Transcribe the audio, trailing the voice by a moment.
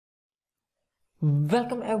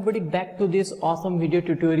Welcome everybody back to this awesome video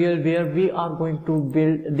tutorial where we are going to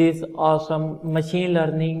build this awesome machine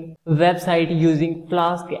learning website using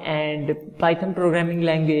Flask and Python programming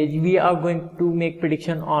language. We are going to make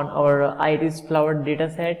prediction on our iris flower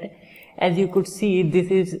dataset. As you could see, this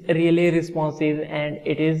is really responsive and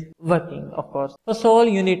it is working, of course. First of all,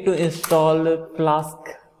 you need to install Flask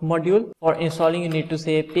module. For installing, you need to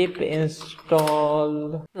say pip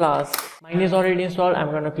install Flask. Mine is already installed. I'm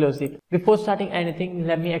gonna close it. Before starting anything,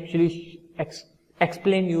 let me actually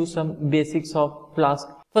explain you some basics of Flask.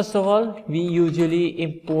 First of all, we usually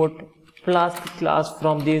import Flask class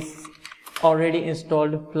from this already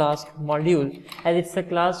installed Flask module. As it's a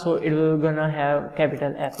class, so it will gonna have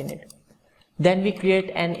capital F in it. Then we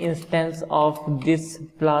create an instance of this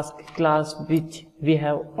Flask class which we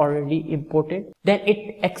have already imported. Then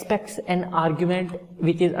it expects an argument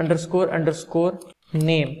which is underscore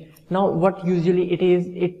name. Now what usually it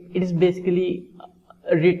is basically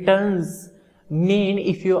returns main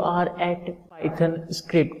if you are at Python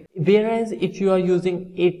script. Whereas if you are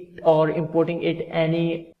using it or importing it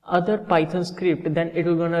any other Python script, then it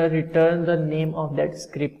will gonna return the name of that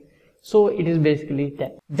script. So it is basically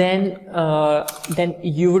that. Then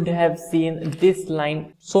you would have seen this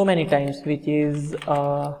line so many times, which is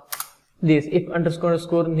this: if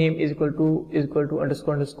underscore name is equal to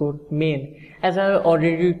underscore main. As I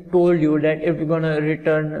already told you that if we're gonna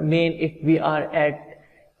return main if we are at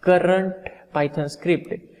current Python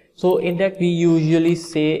script. So in that we usually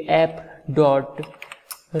say app.run,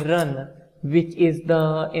 which is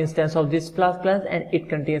the instance of this Flask class, and it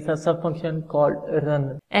contains a subfunction called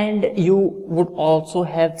run. And you would also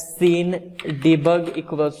have seen debug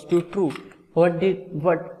equals to true. What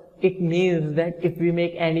it means that if we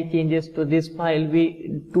make any changes to this file, we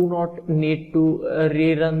do not need to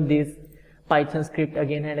rerun this Python script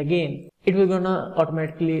again and again. It will gonna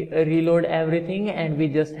automatically reload everything, and we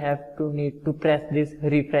just need to press this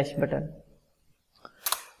refresh button.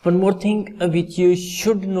 One more thing which you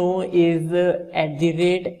should know is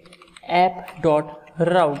 @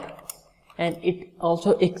 app.route, and it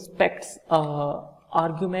also expects a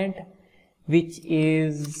argument which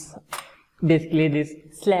is basically this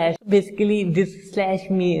slash. Basically this slash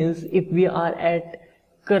means if we are at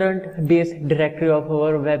current base directory of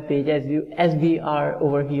our web page as we are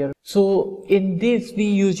over here. So in this we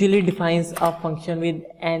usually defines a function with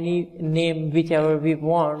any name whichever we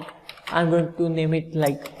want. I'm going to name it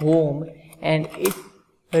like home, and it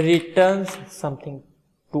returns something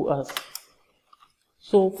to us.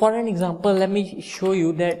 So for an example, let me show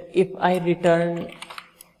you that if I return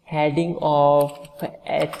heading of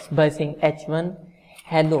by saying h1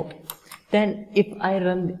 hello, then if I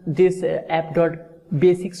run this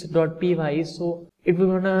app.basics.py, so it will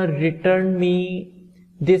gonna return me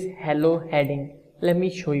this hello heading. Let me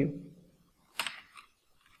show you.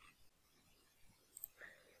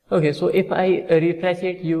 Okay, so if I refresh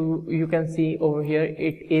it, you can see over here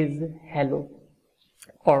it is hello.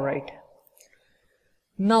 Alright.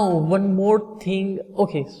 Now one more thing.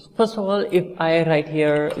 Okay, first of all, if I write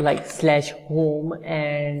here like /home,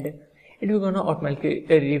 and it will gonna automatically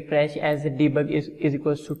refresh as the debug is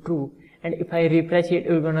equals to true. And if I refresh it,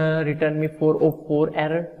 it will gonna return me 404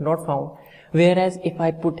 error not found. Whereas if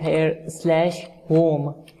I put here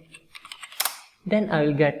 /home, then I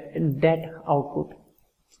will get that output.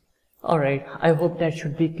 Alright, I hope that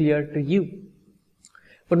should be clear to you.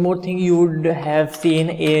 One more thing you would have seen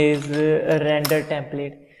is a render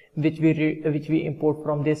template which we import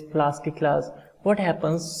from this Flask class. What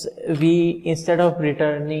happens, we instead of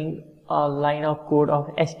returning a line of code of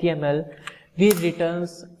HTML, we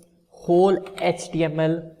returns whole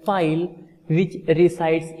HTML file which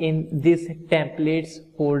resides in this templates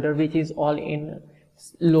folder, which is all in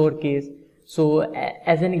lowercase. So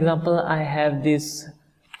as an example, I have this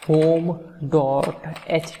home.html.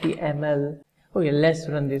 Okay, let's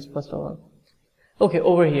run this first of all. Okay,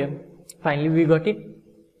 over here finally we got it.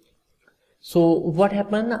 So what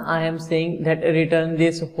happened, I am saying that return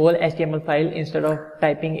this whole HTML file. Instead of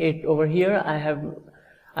typing it over here, I have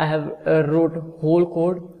wrote whole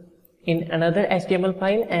code in another HTML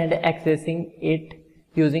file and accessing it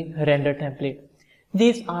using render template.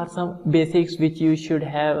 These are some basics which you should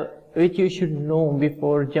know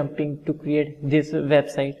before jumping to create this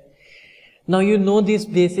website. Now you know these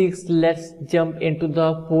basics, let's jump into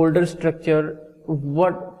the folder structure.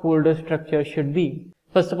 What folder structure should be?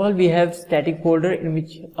 First of all, we have static folder in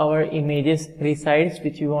which our images resides,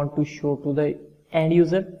 which we want to show to the end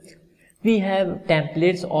user. We have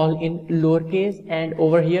templates all in lowercase, and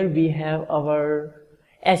over here we have our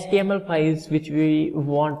HTML files which we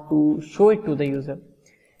want to show it to the user.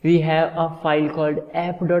 we have a file called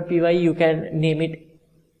app.py. You can name it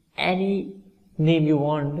any name you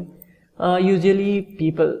want. Usually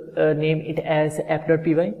people name it as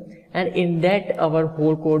app.py, and in that our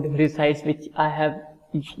whole code resides, which I have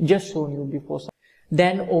just shown you before.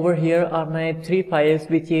 Then over here are my three files,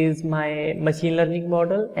 which is my machine learning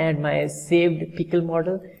model and my saved pickle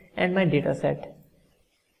model and my data set.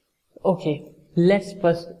 Okay, let's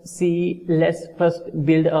first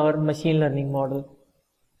build our machine learning model.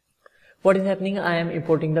 What is happening? I am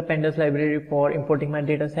importing the pandas library for importing my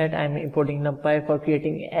data set. I am importing numpy for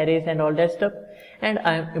creating arrays and all that stuff, and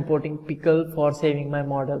I am importing pickle for saving my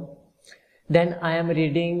model. Then I am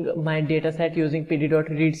reading my data set using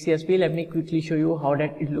pd.read csv. Let me quickly show you how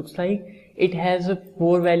that it looks like. It has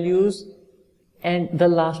 4 values, and the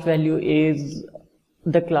last value is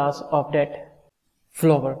the class of that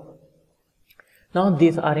flower. Now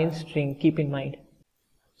these are in string, keep in mind.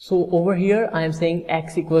 So over here I am saying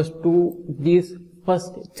x equals to these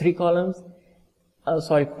first 4 columns,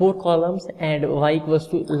 and y equals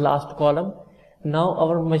to last column. Now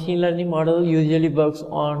our machine learning model usually works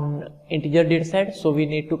on integer data set, so we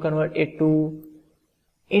need to convert it to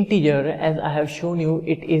integer. As I have shown you,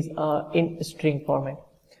 it is in string format.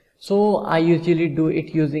 So I usually do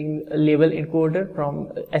it using label encoder from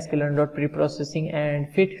sklearn.preprocessing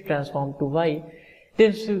and fit transform to y.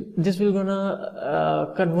 This will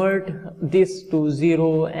gonna convert this to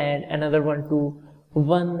 0 and another one to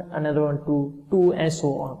 1, another one to 2, and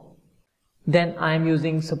so on. Then I am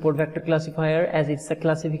using support vector classifier, as it's a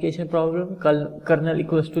classification problem. Kernel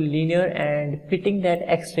equals to linear and fitting that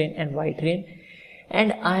x train and y train.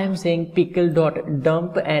 And I am saying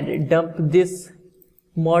pickle.dump and dump this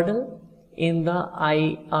model in the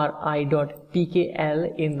iri.pkl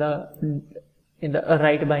in the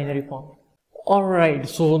right binary form. Alright,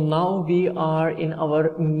 so now we are in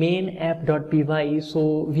our main app.py.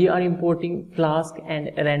 So we are importing Flask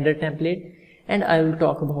and render template, and I will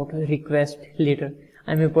talk about request later.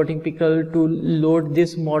 I'm importing pickle to load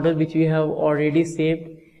this model which we have already saved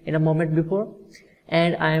in a moment before,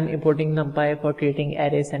 and I am importing numpy for creating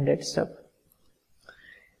arrays and that stuff.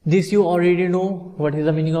 This you already know what is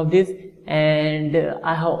the meaning of this, and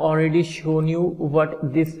I have already shown you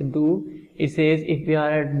what this do. It says if we are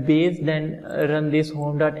at base, then run this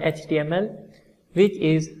home.html, which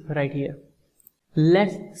is right here.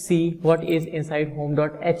 Let's see what is inside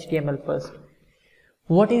home.html first.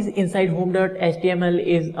 What is inside home.html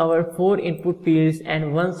is our 4 input fields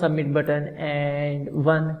and 1 submit button and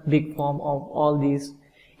 1 big form of all these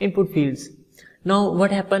input fields. Now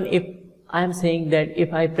what happens if I am saying that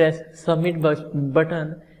if I press submit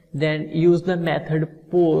button, then use the method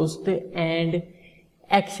post and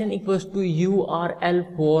action equals to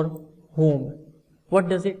URL for home. What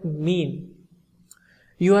does it mean?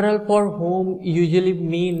 URL for home usually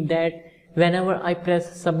mean that whenever I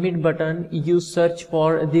press submit button, you search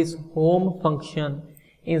for this home function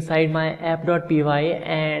inside my app.py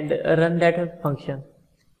and run that function.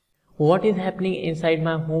 What is happening inside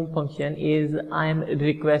my home function is I am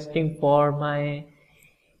requesting for my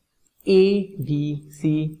A, B,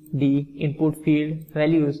 C, D input field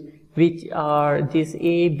values, which are this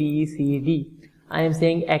A, B, C, D. I am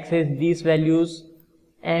saying access these values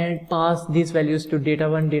and pass these values to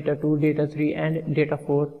data1, data2, data3 and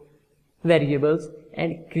data4 variables,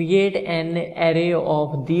 and create an array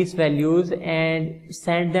of these values and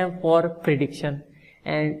send them for prediction,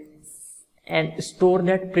 and store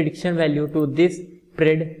that prediction value to this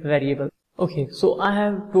pred variable. Okay, so I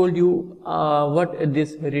have told you what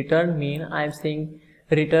this return mean. I am saying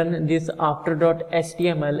return this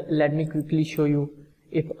after.html. Let me quickly show you.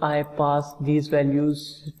 If I pass these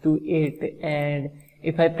values to it and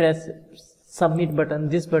if I press submit button,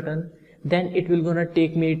 this button, then it will gonna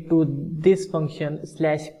take me to this function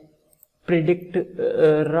slash predict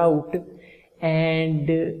route, and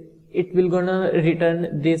it will gonna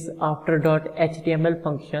return this after.html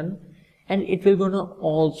function, and it will gonna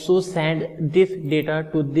also send this data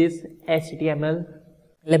to this HTML.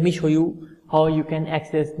 Let me show you how you can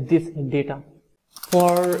access this data.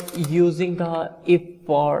 For using the if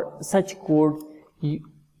for such code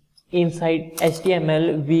inside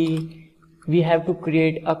HTML, we have to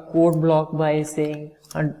create a code block by saying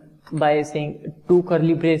 2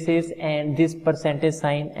 curly braces and this percentage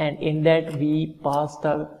sign, and in that we pass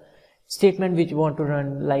the statement which you want to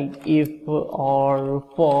run, like if or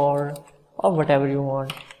for or whatever you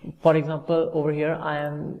want. For example, over here I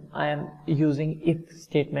am using if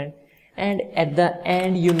statement, and at the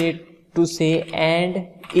end you need to say and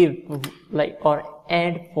if, like, or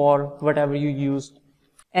and for whatever you used,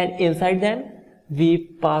 and inside them we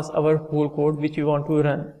pass our whole code which we want to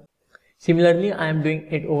run. Similarly, I am doing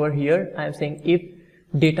it over here. I am saying if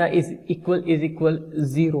data is equal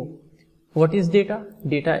 0. What is data?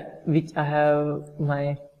 Data which I have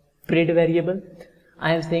my print variable.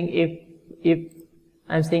 I am saying if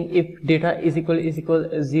data is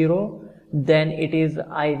equal 0, then it is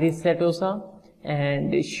iris setosa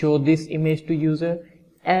and show this image to user,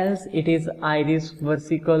 else it is iris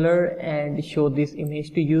versicolor and show this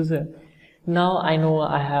image to user. Now I know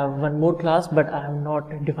I have one more class, but I have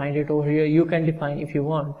not defined it over here. You can define if you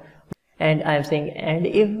want. And I am saying and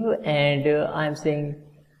if, and I am saying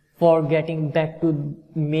for getting back to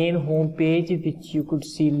main home page, which you could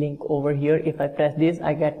see link over here. If I press this,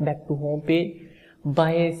 I get back to home page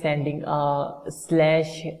by sending a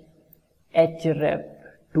 /href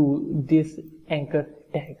to this anchor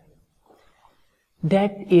tag.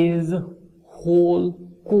 That is whole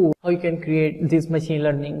code how you can create this machine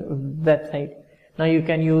learning website. Now you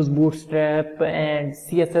can use Bootstrap and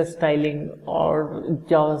CSS styling or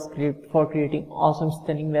JavaScript for creating awesome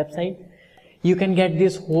stunning website. You can get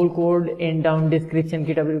this whole code in down description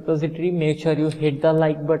GitHub repository. Make sure you hit the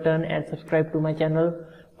like button and subscribe to my channel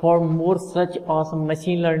for more such awesome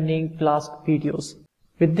machine learning Flask videos.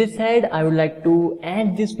 With this said, I would like to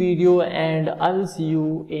end this video and I will see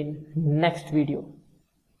you in next video.